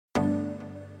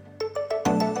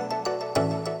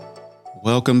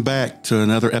Welcome back to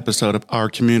another episode of Our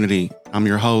Community. I'm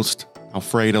your host,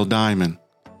 Alfredo Diamond.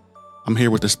 I'm here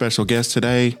with a special guest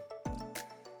today,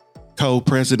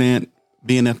 co-president,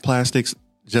 B&F Plastics,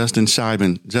 Justin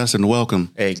Scheiben. Justin,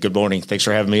 welcome. Hey, good morning. Thanks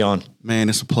for having me on. Man,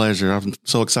 it's a pleasure. I'm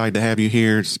so excited to have you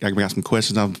here. I've got some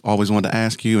questions I've always wanted to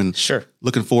ask you, and sure,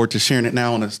 looking forward to sharing it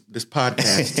now on this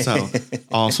podcast. So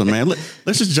awesome, man.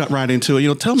 Let's just jump right into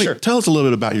it. Tell us a little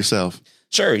bit about yourself.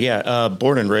 Sure, yeah.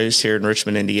 Born and raised here in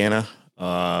Richmond, Indiana.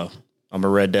 I'm a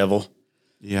Red Devil.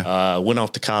 Yeah. Went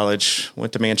off to college,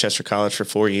 went to Manchester College for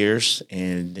 4 years,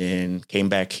 and then came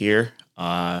back here.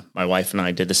 My wife and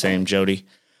I did the same, Jody.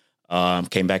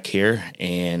 Came back here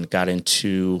and got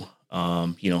into,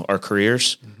 our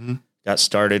careers. Mm-hmm. Got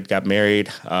started, got married.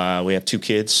 We have 2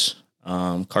 kids,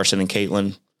 Carson and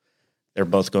Caitlin. They're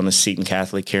both going to Seton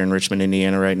Catholic here in Richmond,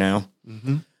 Indiana right now.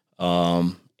 Mm-hmm.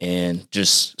 And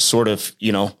just sort of,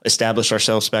 established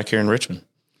ourselves back here in Richmond.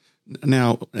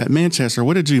 Now, at Manchester,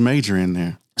 what did you major in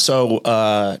there?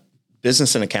 So,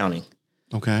 business and accounting.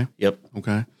 Okay. Yep.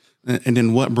 Okay. And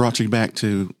then what brought you back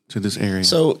to this area?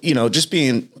 So, just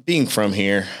being from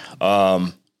here,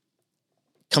 coming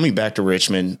back to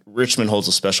Richmond holds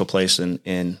a special place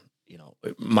in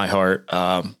my heart.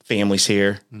 Family's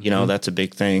here, mm-hmm. That's a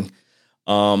big thing.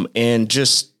 And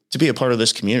just to be a part of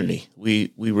this community,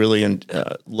 we really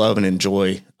love and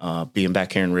enjoy being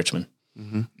back here in Richmond.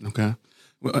 Mm-hmm. Okay.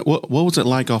 What was it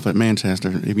like off at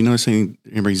Manchester? Have you noticed any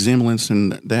resemblance in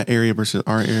that area versus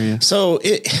our area? So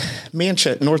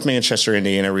North Manchester,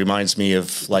 Indiana reminds me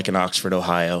of like an Oxford,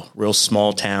 Ohio, real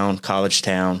small town, college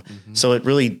town. Mm-hmm. So it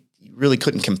really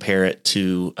couldn't compare it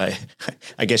to,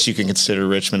 I guess you can consider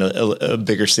Richmond a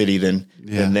bigger city than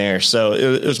there. So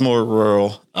it was more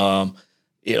rural.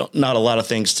 Not a lot of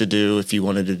things to do. If you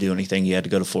wanted to do anything, you had to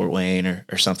go to Fort Wayne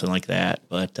or something like that.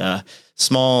 But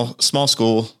small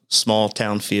school, small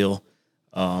town feel.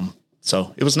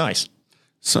 So it was nice.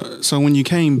 So when you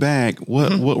came back,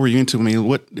 what were you into? I mean,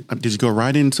 what did you go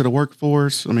right into the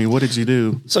workforce? I mean, what did you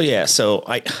do? So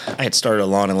I had started a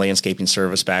lawn and landscaping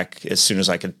service back as soon as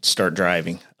I could start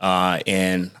driving,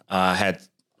 and had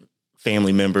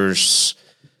family members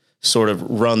sort of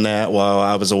run that while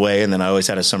I was away. And then I always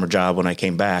had a summer job when I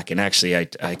came back. And actually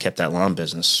I kept that lawn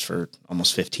business for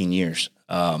almost 15 years.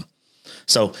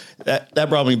 So that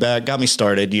brought me back, got me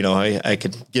started. I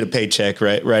could get a paycheck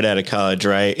right out of college.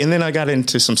 Right. And then I got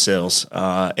into some sales,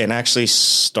 and actually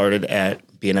started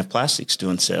at B&F Plastics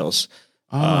doing sales,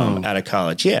 out of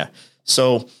college. Yeah.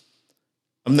 So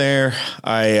I'm there.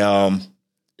 I,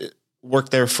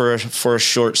 worked there for a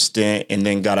short stint, and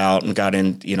then got out and got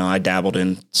in, I dabbled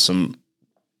in some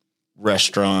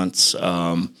restaurants,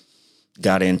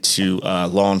 got into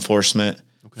law enforcement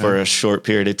for a short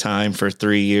period of time for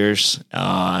 3 years.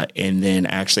 And then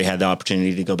actually had the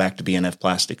opportunity to go back to B&F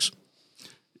Plastics.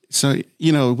 So,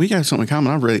 we got something in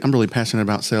common. I'm really passionate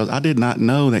about sales. I did not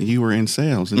know that you were in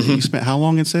sales. And mm-hmm. You spent how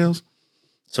long in sales?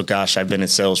 So gosh, I've been in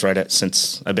sales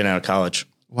since I've been out of college.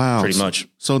 Wow. Pretty much.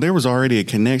 So there was already a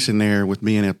connection there with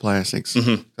B&F Plastics.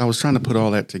 Mm-hmm. I was trying to put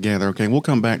all that together. Okay. We'll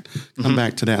come back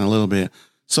to that in a little bit.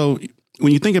 So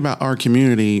when you think about our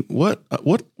community, what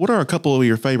are a couple of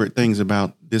your favorite things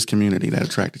about this community that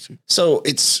attracted you? So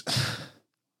it's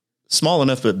small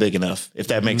enough, but big enough, if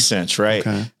that mm-hmm. makes sense. Right.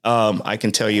 Okay. I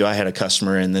can tell you, I had a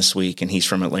customer in this week, and he's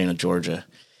from Atlanta, Georgia,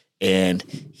 and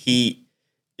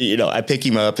I pick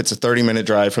him up. It's a 30-minute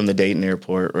drive from the Dayton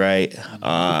airport, right?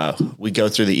 We go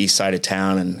through the east side of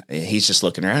town, and he's just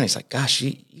looking around. He's like, gosh,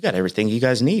 you got everything you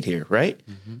guys need here, right?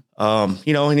 Mm-hmm.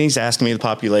 And he's asking me the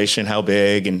population, how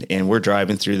big, and we're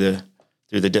driving through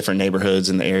the different neighborhoods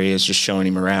and the areas, just showing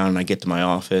him around. And I get to my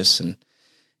office, and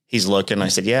he's looking. I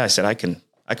said, I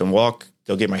can walk,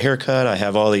 go get my hair cut. I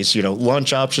have all these,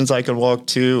 lunch options I can walk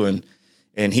to.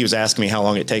 And he was asking me how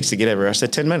long it takes to get everywhere. I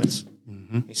said, 10 minutes.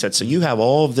 He said, so you have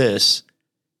all of this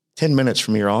 10 minutes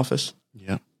from your office?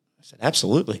 Yeah. I said,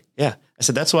 absolutely. Yeah. I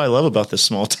said, that's what I love about this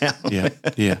small town. Yeah.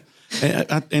 Yeah.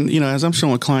 And as I'm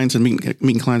showing clients and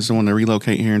meeting clients that want to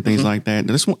relocate here and things mm-hmm. like that,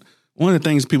 this one of the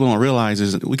things people don't realize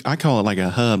is I call it like a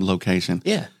hub location.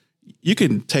 Yeah. You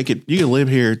can live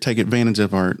here, take advantage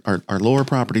of our lower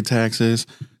property taxes,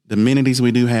 the amenities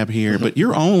we do have here, mm-hmm. but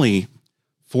you're only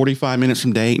 45 minutes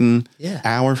from Dayton,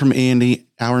 hour from Indy,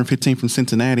 hour and 15 from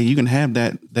Cincinnati. You can have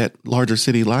that larger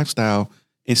city lifestyle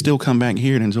and still come back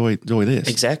here and enjoy this.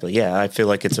 Exactly. Yeah. I feel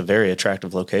like it's a very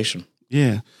attractive location.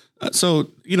 Yeah. So,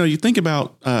 you think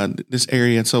about this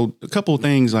area. So a couple of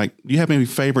things, like, do you have any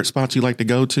favorite spots you like to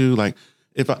go to? Like,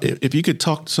 if you could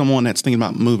talk to someone that's thinking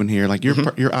about moving here, like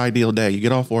your ideal day, you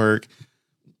get off work,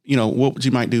 what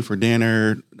you might do for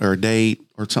dinner or a date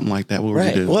or something like that. What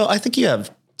would you do? Well, I think you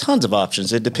have Tons of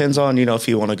options. It depends on, if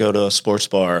you want to go to a sports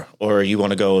bar or you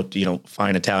want to go,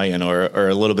 fine Italian or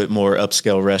a little bit more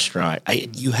upscale restaurant.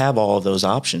 You have all of those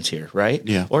options here, right?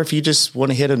 Yeah. Or if you just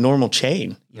want to hit a normal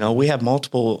chain, we have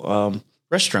multiple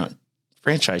restaurant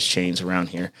franchise chains around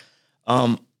here.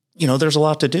 There's a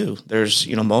lot to do. There's,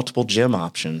 multiple gym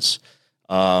options,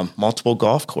 multiple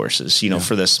golf courses,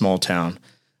 for this small town.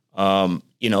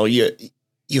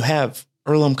 You have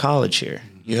Earlham College here.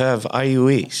 You have IU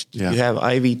East. Yeah. You have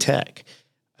Ivy Tech.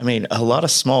 I mean, a lot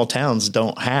of small towns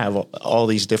don't have all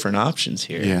these different options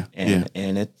here. Yeah.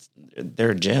 And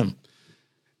they're a gym.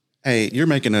 Hey, you're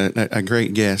making a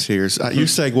great guess here. So you're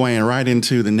segueing right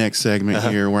into the next segment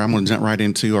here, where I'm going to jump right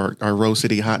into our Rose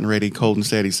City Hot and Ready, Cold and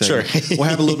Steady segment. Sure. We'll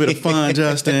have a little bit of fun,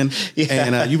 Justin.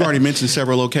 And you've already mentioned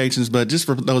several locations, but just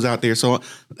for those out there, so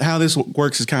how this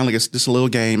works is kind of like just a little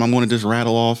game. I'm going to just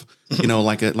rattle off,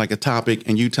 like a topic,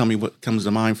 and you tell me what comes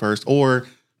to mind first, or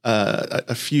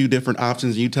a few different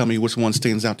options, and you tell me which one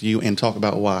stands out to you, and talk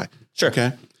about why. Sure.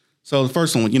 Okay. So the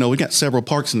first one, we got several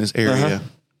parks in this area.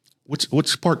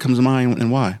 Which park comes to mind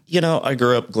and why? I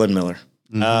grew up Glen Miller.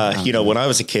 When I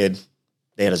was a kid,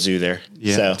 they had a zoo there.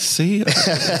 Yeah. So. See?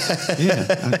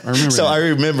 I remember So that. I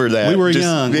remember that. We were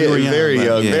young. Very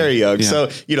young. Yeah. So,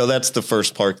 that's the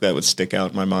first park that would stick out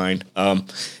in my mind.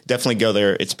 Definitely go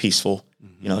there. It's peaceful.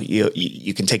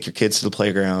 You can take your kids to the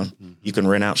playground. You can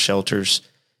rent out shelters.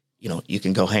 You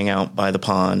can go hang out by the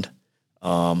pond.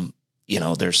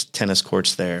 There's tennis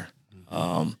courts there.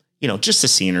 Just the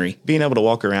scenery, being able to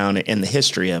walk around and the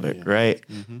history of it, right?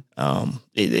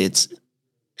 It's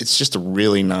just a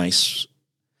really nice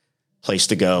place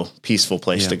to go, peaceful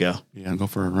place to go. Yeah, go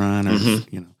for a run or, I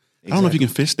don't know if you can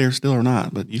fish there still or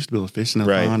not, but you used to be able to fish in the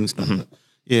pond and stuff.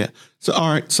 Yeah. So,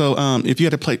 all right. So, if you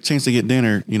had a chance to get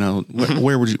dinner,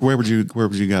 where would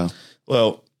you go?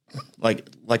 Well,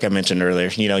 like I mentioned earlier,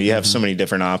 you have so many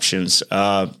different options.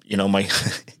 My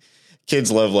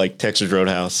kids love like Texas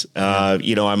Roadhouse.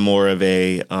 I'm more of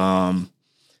a,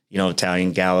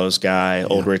 Italian gallows guy,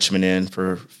 Old Richmond Inn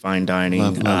for fine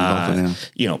dining.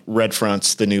 Love Red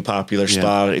Front's the new popular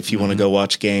spot. If you want to go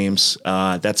watch games,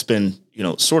 that's been,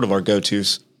 sort of our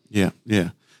go-tos. Yeah.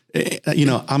 Yeah.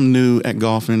 I'm new at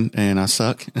golfing and I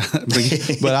suck,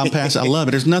 but I'll pass. I love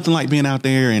it. There's nothing like being out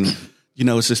there and,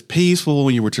 it's just peaceful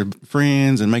when you're with your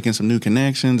friends and making some new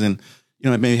connections and,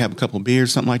 maybe have a couple of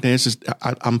beers, something like that. It's just,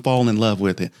 I'm falling in love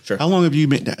with it. Sure. How long have you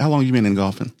been in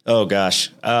golfing? Oh gosh.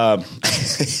 I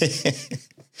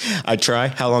try.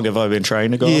 How long have I been trying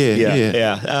to golf?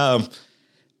 Yeah.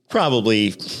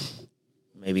 Probably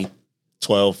maybe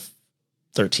 12,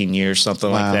 13 years,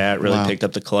 something like that. Really picked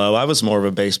up the club. I was more of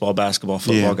a baseball, basketball,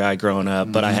 football guy growing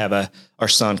up, but I have our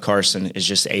son Carson is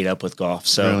just ate up with golf.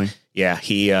 So really? Yeah,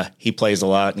 he plays a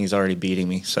lot and he's already beating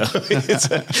me. So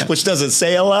which doesn't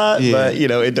say a lot, but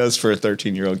it does for a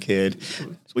 13-year-old kid. So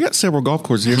we got several golf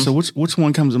courses here. So which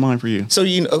one comes to mind for you? So,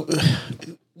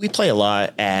 we play a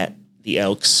lot at the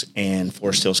Elks and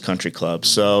Forest Hills Country Club.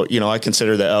 So, I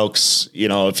consider the Elks,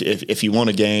 if you want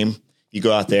a game, you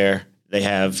go out there. They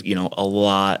have, a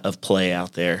lot of play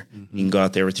out there. You can go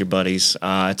out there with your buddies.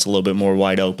 It's a little bit more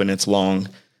wide open. It's long,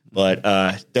 but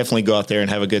definitely go out there and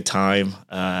have a good time.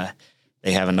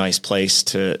 They have a nice place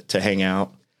to hang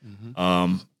out.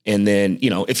 And then,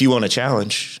 if you want a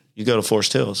challenge, you go to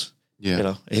Forest Hills.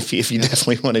 Yeah. If you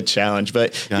definitely want a challenge.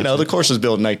 But, the course was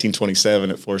built in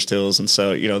 1927 at Forest Hills. And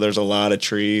so, there's a lot of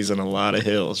trees and a lot of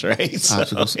hills, right? So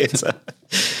it's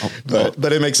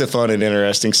but it makes it fun and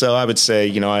interesting. So I would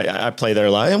say, I play there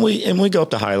a lot and we go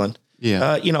up to Highland.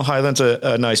 Yeah. Highland's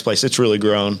a nice place. It's really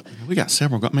grown. We got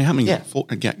several. I mean, how many?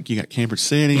 You got Cambridge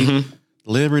City,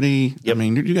 Liberty. Yep. I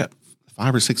mean, you got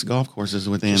 5 or 6 golf courses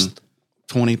within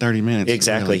 20, 30 minutes.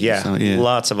 Exactly. Really. Yeah. So,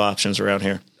 lots of options around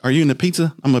here. Are you into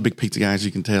pizza? I'm a big pizza guy, as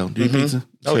you can tell. Do you eat pizza?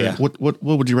 Oh, yeah. What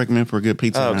would you recommend for a good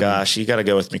pizza? Oh, gosh. You got to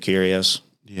go with Mercurio's.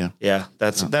 Yeah. Yeah.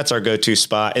 That's our go-to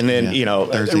spot. And then,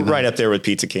 right up there with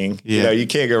Pizza King. Yeah. You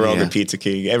can't go wrong with Pizza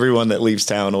King. Everyone that leaves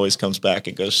town always comes back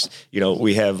and goes,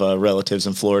 we have relatives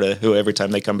in Florida who every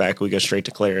time they come back, we go straight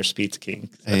to Claire's Pizza King.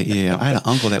 I had an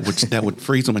uncle that would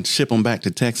freeze them and ship them back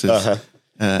to Texas.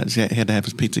 He had to have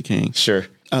his Pizza King. Sure.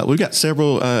 We've got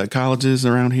several colleges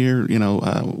around here.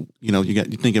 You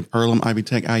think of Earlham, Ivy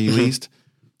Tech, IU East.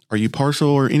 Are you partial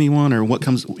or anyone, or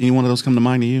any one of those come to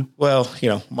mind to you? Well,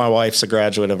 my wife's a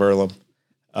graduate of Earlham.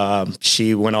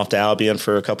 She went off to Albion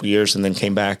for a couple of years and then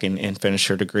came back and finished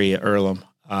her degree at Earlham.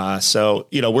 So,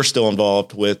 we're still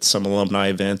involved with some alumni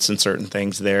events and certain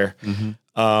things there.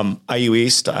 IU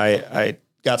East, I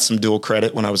got some dual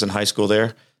credit when I was in high school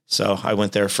there. So I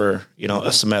went there for,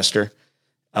 a semester.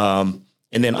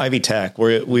 And then Ivy Tech,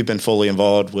 we've been fully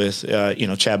involved with,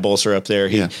 Chad Bolser up there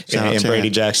and Brady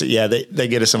Jackson. Yeah, they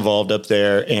get us involved up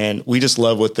there, and we just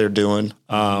love what they're doing.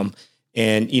 And,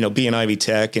 being Ivy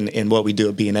Tech and what we do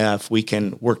at B&F, we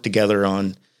can work together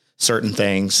on certain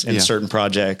things and certain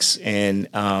projects. And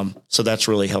so that's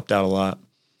really helped out a lot.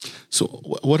 So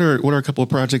what are a couple of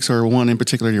projects or one in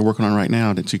particular you're working on right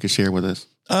now that you could share with us?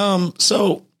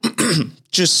 So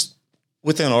just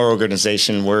within our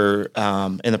organization, we're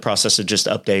in the process of just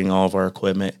updating all of our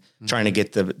equipment, trying to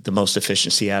get the most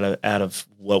efficiency out of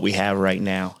what we have right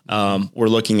now. We're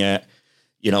looking at,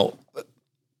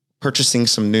 purchasing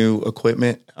some new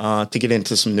equipment to get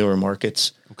into some newer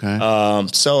markets. Okay.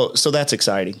 So that's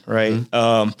exciting, right?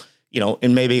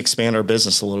 And maybe expand our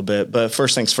business a little bit. But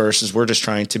first things first is we're just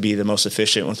trying to be the most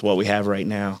efficient with what we have right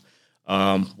now.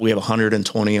 We have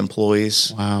 120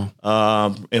 employees. Wow.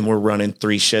 And we're running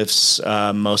 3 shifts,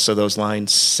 most of those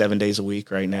lines 7 days a week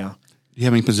right now. Do you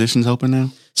have any positions open now?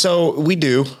 So we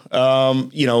do,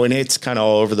 and it's kind of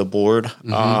all over the board.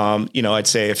 I'd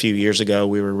say a few years ago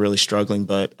we were really struggling,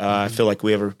 but I feel like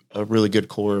we have a really good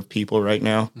core of people right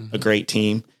now, a great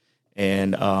team.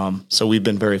 And so we've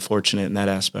been very fortunate in that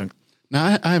aspect.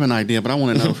 Now I have an idea, but I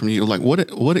want to know from you, like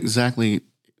what exactly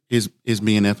is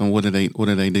B&F and what do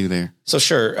they do there? So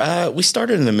sure. We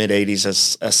started in the mid '80s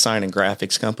as a sign and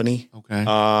graphics company. Okay.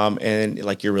 And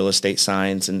like your real estate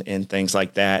signs and things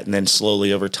like that. And then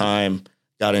slowly over time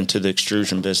got into the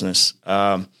extrusion business,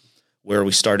 where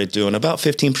we started doing about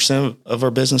 15% of our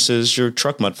business is your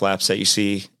truck mud flaps that you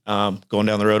see going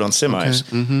down the road on semis.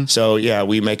 Okay. Mm-hmm. So yeah,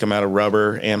 we make them out of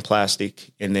rubber and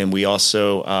plastic. And then we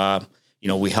also,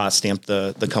 we hot stamp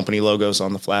the company logos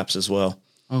on the flaps as well.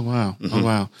 Oh, wow. Mm-hmm. Oh,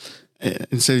 wow.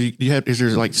 And so is there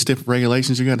like stiff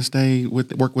regulations you got to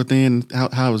work within?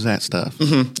 How is that stuff?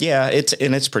 Mm-hmm. Yeah,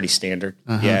 it's pretty standard.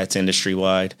 Uh-huh. Yeah, it's industry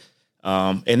wide.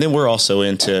 And then we're also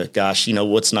into,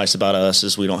 what's nice about us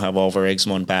is we don't have all of our eggs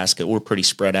in one basket. We're pretty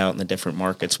spread out in the different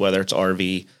markets, whether it's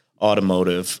RV,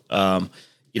 automotive.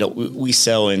 We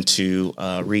sell into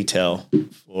retail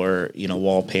for,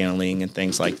 wall paneling and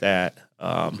things like that.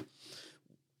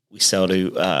 We sell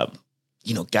to,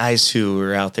 guys who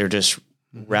are out there just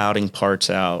routing parts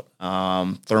out,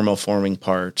 thermoforming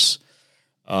parts.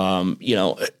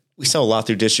 We sell a lot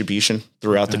through distribution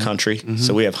throughout the country. Mm-hmm.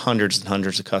 So we have hundreds and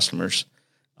hundreds of customers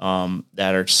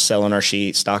that are selling our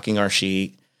sheet, stocking our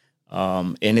sheet.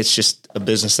 And it's just a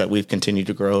business that we've continued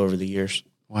to grow over the years.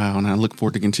 Wow. And I look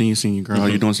forward to continue seeing you grow. Mm-hmm.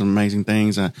 You're doing some amazing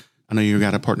things. I know you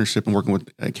got a partnership and working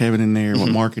with Kevin in there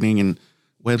with marketing and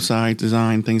website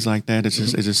design, things like that. It's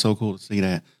just so cool to see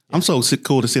that. I'm so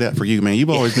cool to see that for you, man. You've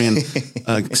always been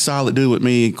a solid dude with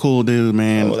me, cool dude,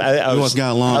 man. Well, I was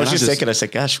just thinking, I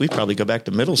said, gosh, we probably go back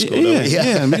to middle school.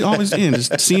 Yeah. Always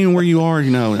just seeing where you are,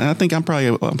 and I think I'm probably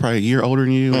a year older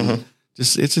than you. Mm-hmm.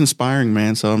 Just it's inspiring,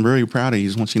 man. So I'm very proud of you.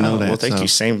 Just want you to know that. Well, thank you.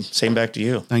 Same back to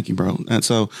you. Thank you, bro. And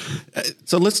so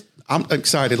I'm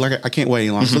excited. Like I can't wait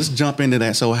any longer. So let's jump into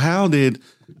that. So how did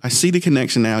I see the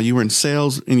connection now? You were in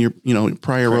sales in your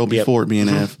prior role before at B&F.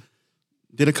 Mm-hmm.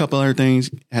 Did a couple other things,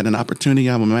 had an opportunity,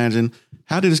 I would imagine.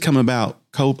 How did this come about?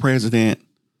 Co-president,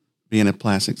 B&F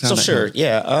Plastics.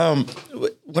 Yeah.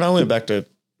 When I went back to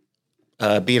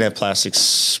B&F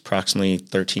Plastics approximately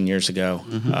 13 years ago,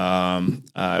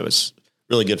 I was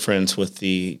really good friends with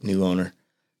the new owner.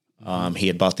 He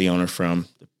had bought the owner from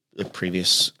the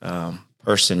previous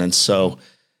person, and so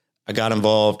I got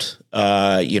involved.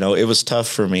 It was tough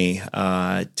for me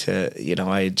I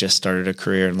had just started a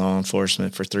career in law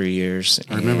enforcement for 3 years.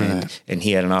 I remember that. And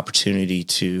he had an opportunity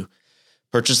to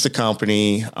purchase the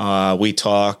company. We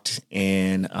talked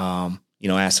and,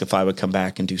 asked if I would come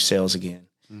back and do sales again.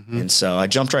 Mm-hmm. And so I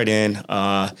jumped right in.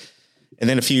 And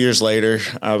then a few years later,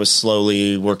 I was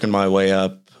slowly working my way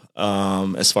up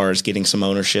as far as getting some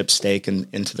ownership stake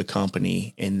into the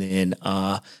company. And then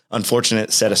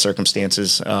unfortunate set of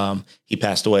circumstances, he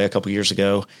passed away a couple years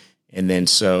ago. And then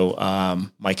so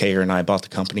Mike Hager and I bought the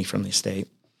company from the estate.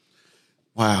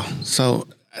 Wow. So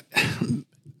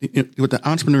with the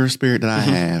entrepreneur spirit that I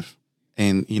have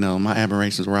and, my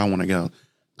aberrations where I want to go,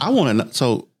 I want to know.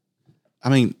 So,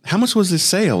 how much was this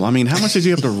sale? How much did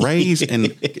you have to raise?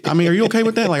 And are you okay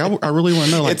with that? Like, I really want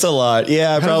to know. Like, it's a lot.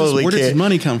 Yeah, where did this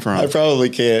money come from? I probably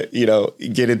can't,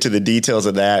 get into the details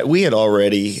of that. We had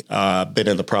already been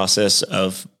in the process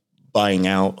of buying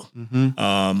out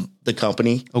the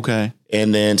company. Okay.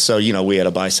 And then, so, we had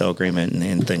a buy-sell agreement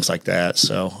and things like that.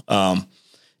 So,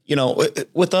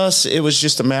 with us, it was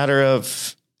just a matter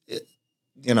of,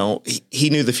 he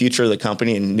knew the future of the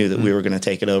company and knew that we were going to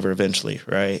take it over eventually.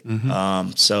 Right.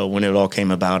 Mm-hmm. So when it all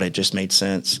came about, it just made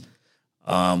sense.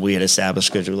 We had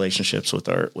established good relationships with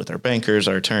our bankers,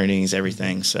 our attorneys,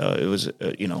 everything. So it was,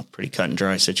 pretty cut and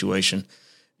dry situation,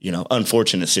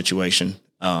 unfortunate situation.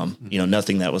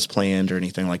 Nothing that was planned or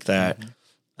anything like that.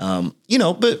 But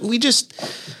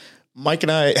Mike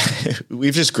and I,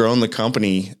 we've just grown the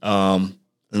company,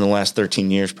 in the last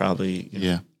 13 years,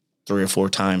 probably, 3 or 4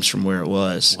 times from where it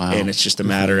was. Wow. And it's just a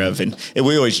matter of, and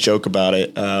we always joke about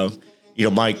it.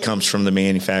 Mike comes from the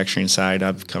manufacturing side.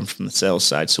 I've come from the sales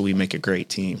side. So we make a great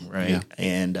team. Right. Yeah.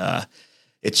 And,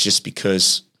 it's just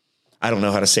because I don't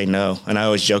know how to say no. And I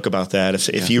always joke about that.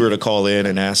 If you were to call in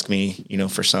and ask me,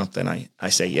 for something, I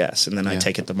say yes. And then I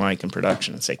take it to Mike in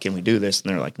production and say, can we do this?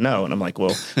 And they're like, no. And I'm like,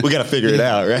 well, we got to figure it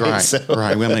out. Right.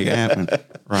 Right. We'll make it happen.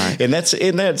 Right. And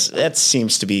that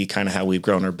seems to be kind of how we've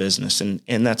grown our business. And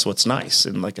that's what's nice.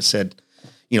 And like I said,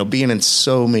 being in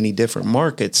so many different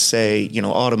markets, say,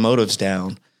 automotive's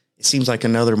down, it seems like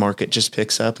another market just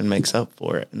picks up and makes up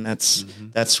for it. And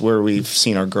that's where we've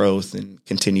seen our growth and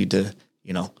continue to,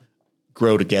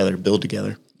 grow together, build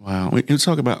together. Wow. We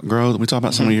talk about growth. We talk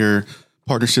about some of your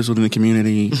partnerships within the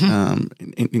community,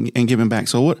 and giving back.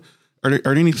 So what are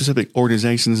there any specific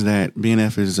organizations that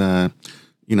B&F is, kind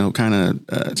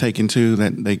of taken to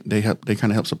that they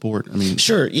kind of help support? I mean,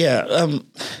 sure. Yeah.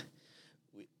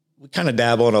 We kind of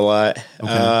dabble in a lot.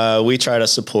 Okay. We try to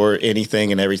support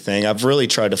anything and everything. I've really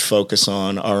tried to focus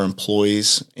on our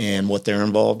employees and what they're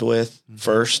involved with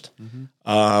first.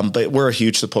 But we're a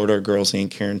huge supporter of Girls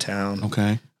Inc. here in town.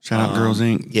 Okay. Shout out Girls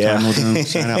Inc. Yeah.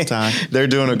 Shout out Ty. They're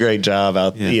doing a great job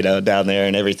out, down there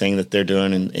and everything that they're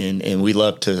doing. And we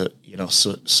love to,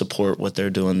 support what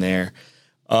they're doing there.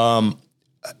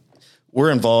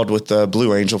 We're involved with the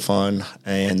Blue Angel Fund,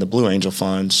 and the Blue Angel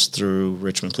Fund's through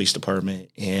Richmond Police Department.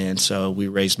 And so we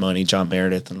raised money. John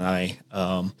Meredith and I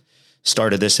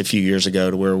started this a few years ago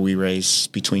to where we raise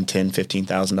between $10,000 and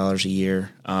 $15,000 a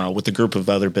year with a group of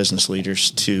other business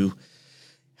leaders to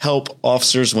help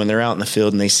officers when they're out in the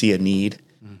field and they see a need,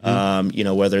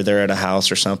 whether they're at a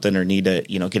house or something or need to,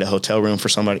 get a hotel room for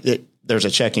somebody. There's a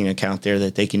checking account there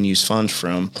that they can use funds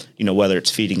from, whether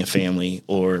it's feeding a family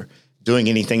or doing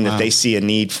anything that they see a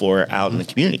need for out in the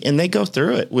community, and they go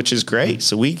through it, which is great.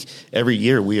 So every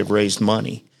year we have raised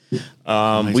money.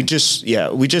 We just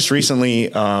recently,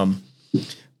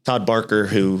 Todd Barker,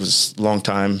 who was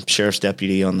longtime sheriff's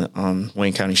deputy on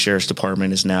Wayne County Sheriff's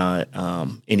Department, is now at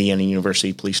Indiana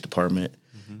University Police Department.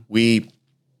 He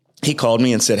called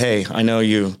me and said, "Hey, I know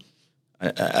you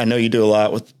do a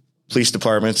lot with police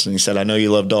departments," and he said, "I know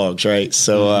you love dogs, right?"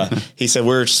 So he said,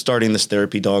 "We're starting this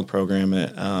therapy dog program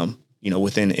at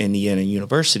within Indiana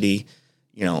University.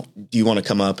 Do you want to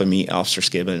come up and meet Officer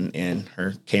Scheiben and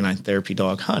her canine therapy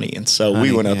dog, Honey?" And so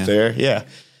we went up there. Yeah.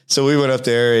 So we went up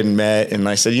there and met, and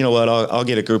I said, "You know what? I'll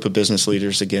get a group of business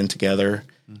leaders again together."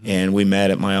 And we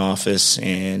met at my office,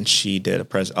 and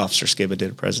Officer Scheiben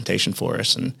did a presentation for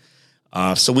us. And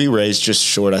so we raised just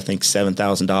short, I think,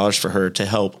 $7,000 for her to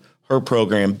help her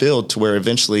program build to where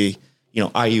eventually,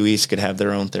 IUEs could have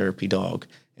their own therapy dog.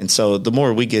 And so the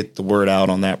more we get the word out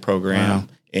on that program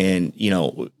and,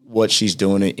 what she's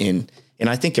doing, and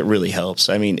I think it really helps.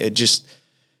 I mean, it just,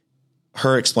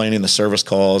 her explaining the service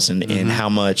calls and how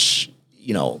much,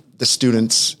 the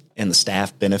students and the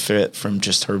staff benefit from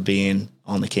just her being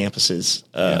on the campuses,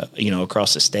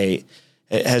 across the state,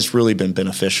 it has really been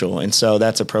beneficial. And so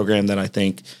that's a program that I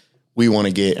think we want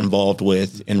to get involved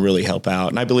with and really help out.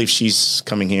 And I believe she's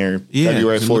coming here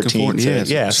February 14th.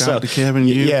 Shout out to Kevin.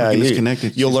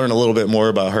 Connected. You'll learn a little bit more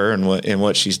about her and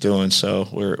what she's doing. So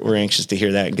we're anxious to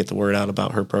hear that and get the word out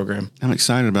about her program. I'm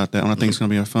excited about that one. I think it's going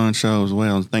to be a fun show as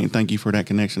well. Thank you for that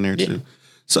connection there too.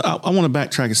 So I want to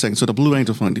backtrack a second. So the Blue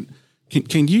Angel Fund,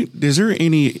 is there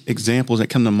any examples that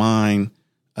come to mind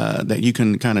that you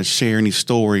can kind of share, any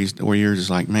stories where you're just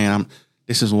like, man,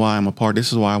 this is why I'm a part.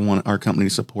 This is why I want our company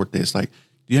to support this. Like, do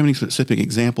you have any specific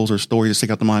examples or stories that stick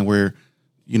out to mind where,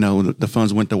 the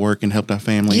funds went to work and helped our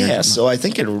family? Yeah. So I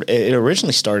think it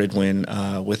originally started when,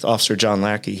 with Officer John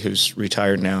Lackey, who's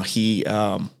retired now, he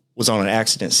was on an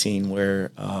accident scene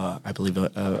where I believe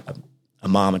a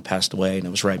mom had passed away, and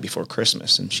it was right before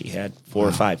Christmas, and she had 4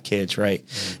 or 5 kids. Right.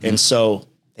 And so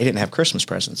they didn't have Christmas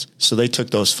presents. So they took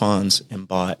those funds and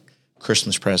bought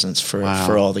Christmas presents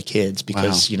for all the kids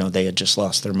because, they had just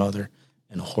lost their mother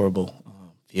in a horrible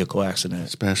vehicle accident.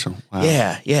 Special. Wow.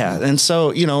 Yeah. And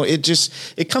so,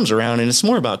 it comes around, and it's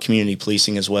more about community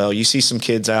policing as well. You see some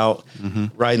kids out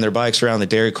riding their bikes around the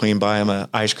Dairy Queen, buy them an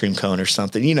ice cream cone or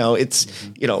something. It's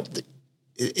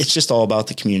just all about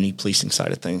the community policing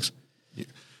side of things.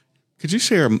 Could you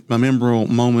share a memorable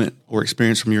moment or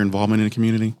experience from your involvement in the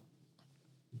community?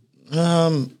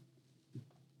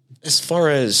 As far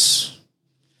as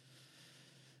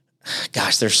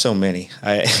Gosh, there's so many.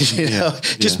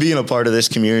 Just being a part of this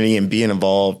community and being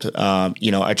involved,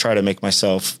 I try to make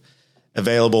myself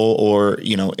available or,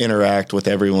 interact with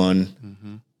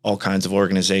everyone, all kinds of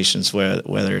organizations,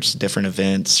 whether it's different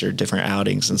events or different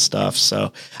outings and stuff.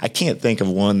 So I can't think of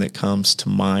one that comes to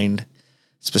mind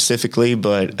specifically,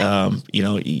 but,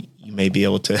 you may be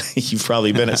able to, you've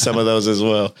probably been at some of those as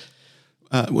well.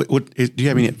 Do you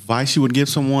have any advice you would give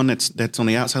someone that's on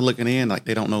the outside looking in, like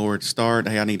they don't know where to start?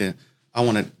 Hey, I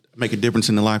want to make a difference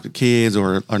in the life of kids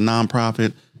or a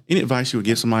nonprofit. Any advice you would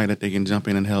give somebody that they can jump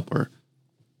in and help? Or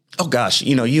oh gosh,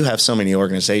 you have so many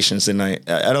organizations, and I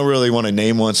don't really want to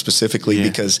name one specifically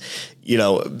because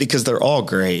they're all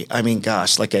great. I mean,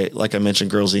 gosh, like I mentioned,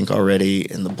 Girls Inc.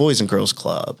 already, and the Boys and Girls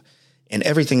Club, and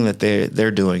everything that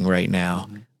they're doing right now.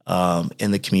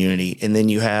 In the community. And then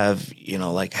you have,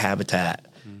 like Habitat,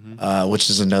 which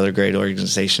is another great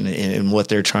organization and what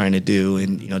they're trying to do.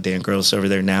 And, Dan Gross over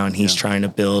there now, and he's trying to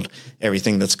build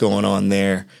everything that's going on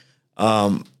there.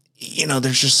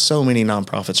 There's just so many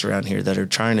nonprofits around here that are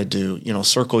trying to do,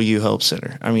 Circle U Hope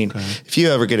Center. I mean, if you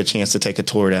ever get a chance to take a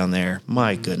tour down there,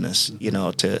 my goodness,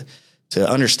 to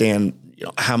understand,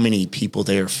 how many people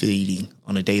they are feeding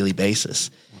on a daily basis.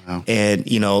 Wow. And,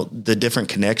 the different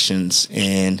connections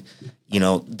and,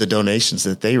 the donations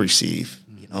that they receive,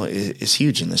 is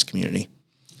huge in this community.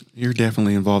 You're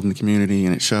definitely involved in the community,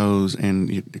 and it shows. And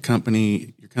your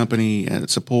company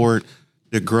support,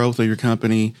 the growth of your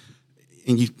company,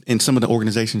 and some of the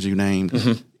organizations you named.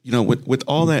 With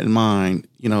all that in mind,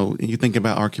 and you think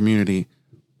about our community,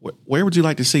 where would you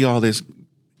like to see all this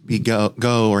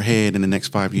go or head in the next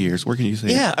 5 years? Where can you see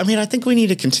it? Yeah, I mean, I think we need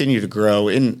to continue to grow,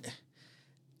 and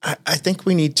I think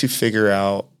we need to figure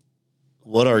out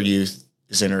what our youth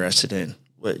is interested in.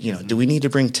 Do we need to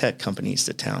bring tech companies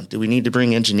to town? Do we need to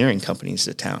bring engineering companies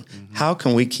to town? How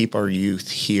can we keep our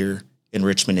youth here in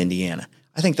Richmond, Indiana?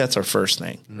 I think that's our first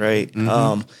thing, right?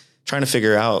 Trying to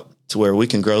figure out to where we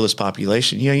can grow this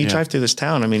population. You drive through this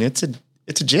town. I mean, it's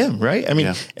a gym, right? I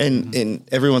mean, and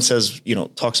everyone says,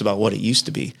 talks about what it used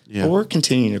to be. Yeah. Well, we're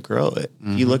continuing to grow it.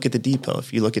 If you look at the depot,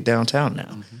 if you look at downtown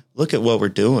now, look at what we're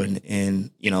doing and,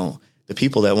 the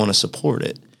people that want to support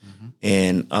it.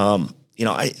 And,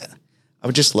 I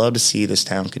would just love to see this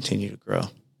town continue to grow.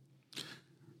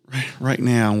 Right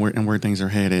now, where things are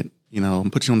headed,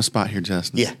 I'm put you on the spot here,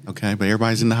 Justin. Yeah. Okay. But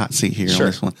everybody's in the hot seat here Sure.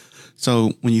 on this one.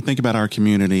 So when you think about our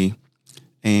community,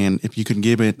 and if you could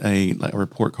give it a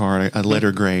report card, a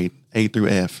letter grade, A through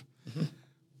F,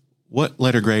 what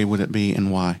letter grade would it be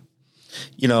and why?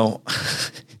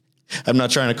 I'm not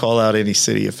trying to call out any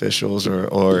city officials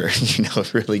or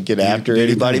really get after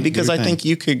anybody, because I think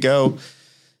you could go,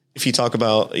 if you talk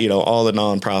about, all the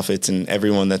nonprofits and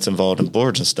everyone that's involved in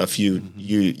boards and stuff, you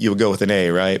would go with an A,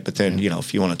 right? But then,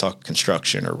 if you want to talk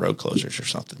construction or road closures or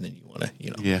something, then you want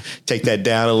to, take that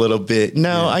down a little bit.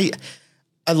 No, I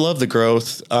love the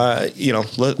growth.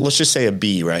 Let's just say a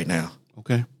B right now.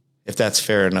 Okay. If that's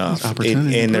fair enough.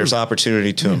 There's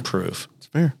opportunity to improve. It's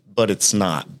fair. But it's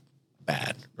not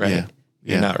bad, right? Yeah.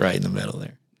 You're not right in the middle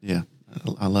there. Yeah.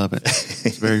 I love it.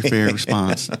 It's a very fair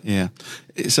response. Yeah.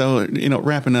 So,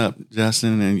 wrapping up,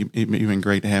 Justin, and you've been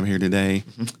great to have here today.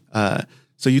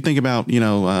 So you think about,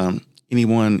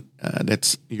 anyone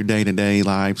that's your day-to-day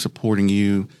life supporting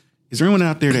you. Is there anyone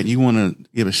out there that you want to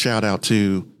give a shout out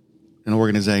to, an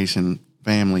organization,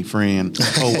 family, friend,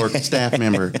 coworker, staff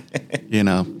member,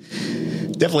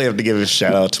 Definitely have to give a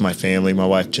shout out to my family, my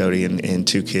wife, Jody, and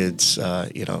two kids,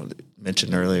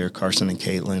 mentioned earlier, Carson and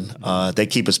Caitlin. They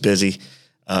keep us busy.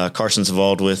 Carson's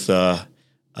involved with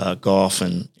golf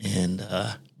and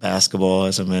basketball,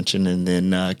 as I mentioned, and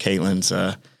then Caitlin's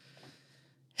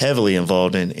heavily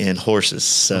involved in horses.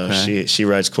 So she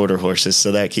rides quarter horses,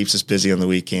 so that keeps us busy on the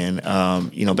weekend.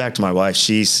 Back to my wife,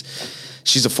 she's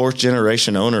a fourth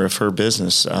generation owner of her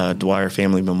business, Dwyer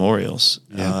Family Memorials.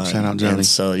 Yeah, shout out Jody. And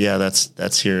so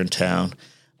that's here in town.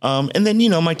 And then,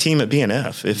 my team at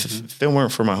B&F, if it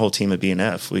weren't for my whole team at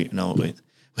B&F, we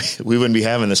wouldn't be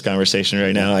having this conversation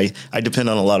right now. I depend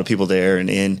on a lot of people there, and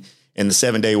in the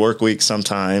 7-day work week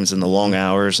sometimes, and the long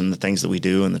hours and the things that we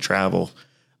do and the travel,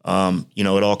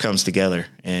 it all comes together,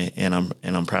 and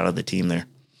I'm proud of the team there.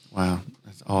 Wow.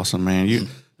 That's awesome, man. You're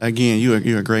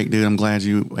a great dude. I'm glad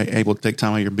you were able to take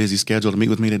time out of your busy schedule to meet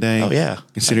with me today. Oh yeah.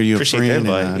 Consider you a friend.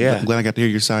 I'm glad I got to hear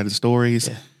your side of the stories.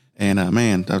 Yeah. And,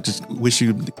 I just wish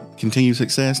you continued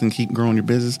success and keep growing your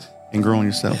business and growing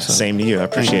yourself. So, same to you. I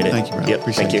appreciate it. Thank you, bro. Yep.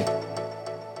 Thank you.